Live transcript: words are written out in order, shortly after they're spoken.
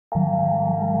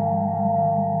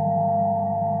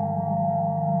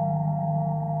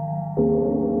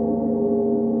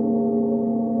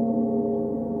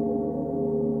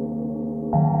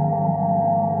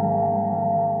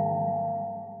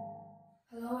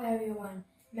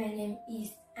My name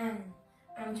is Anne.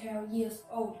 I'm 12 years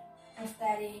old. I'm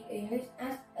studying English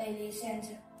at ALE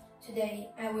Center. Today,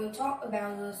 I will talk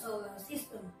about the solar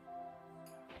system.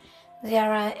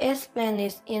 There are 8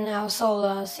 planets in our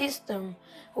solar system.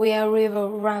 We are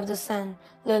revolve around the sun.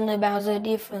 Learn about the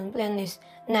different planets.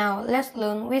 Now, let's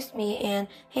learn with me and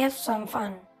have some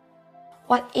fun.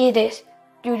 What is it?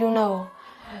 Do you know?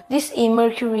 This is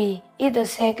Mercury. It's the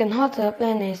second hottest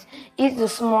planet. It's the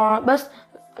small, but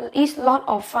it's a lot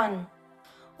of fun.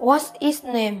 What's its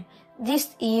name?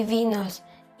 This is Venus.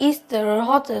 It's the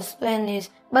hottest planet,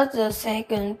 but the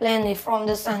second planet from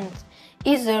the sun.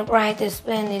 It's the brightest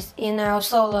planet in our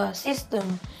solar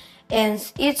system, and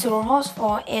it's too hot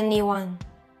for anyone.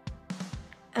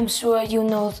 I'm sure you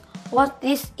know what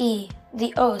this is,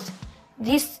 the Earth.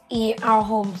 This is our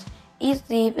home. It's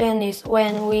the planet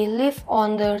when we live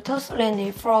on the third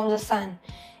planet from the sun.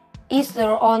 It's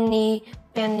the only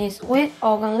planet with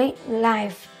organic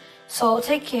life. So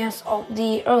take care of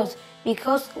the Earth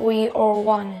because we all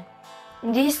want it.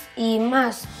 This is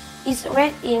Mars. It's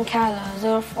red in color,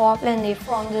 the fourth planet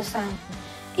from the sun.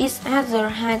 It's at the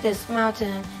highest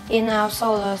mountain in our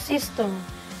solar system,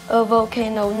 a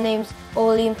volcano named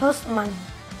Olympus Mons.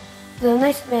 The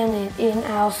next planet in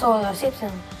our solar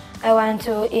system I want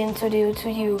to introduce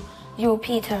to you,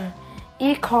 Jupiter.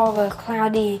 It's covered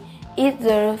cloudy. It's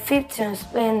the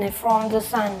 15th planet from the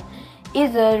sun.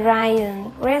 It's a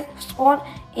giant red spot.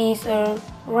 It's a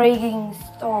raging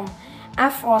storm.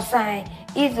 Aphrodite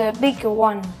is the bigger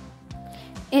one.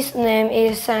 Its name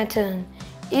is Saturn.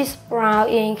 It's brown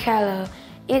in color.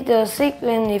 It's the 6th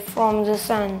planet from the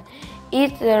sun.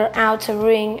 Its the outer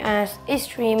ring is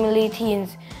extremely thin.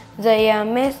 They are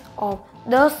made of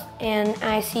dust and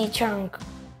icy chunk.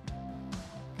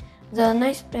 The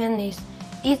next planet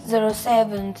is the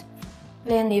 7th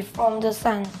planet from the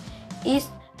sun. Its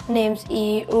name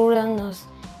is Uranus.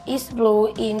 It's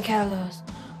blue in colors.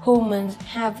 Humans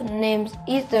have named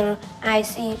it the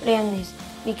icy planet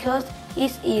because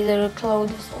it is the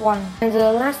closest one. And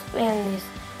the last planet,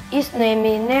 its name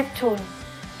is Neptune.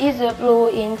 It's blue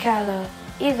in color.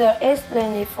 It's the 8th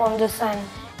planet from the sun.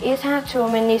 It has too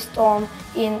many storms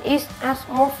in its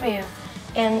atmosphere,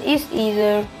 and it is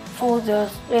the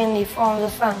furthest planet from the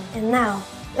sun. And now,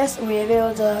 let's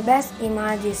review the best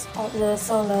images of the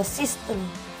solar system.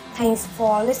 Thanks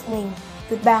for listening.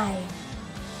 Goodbye.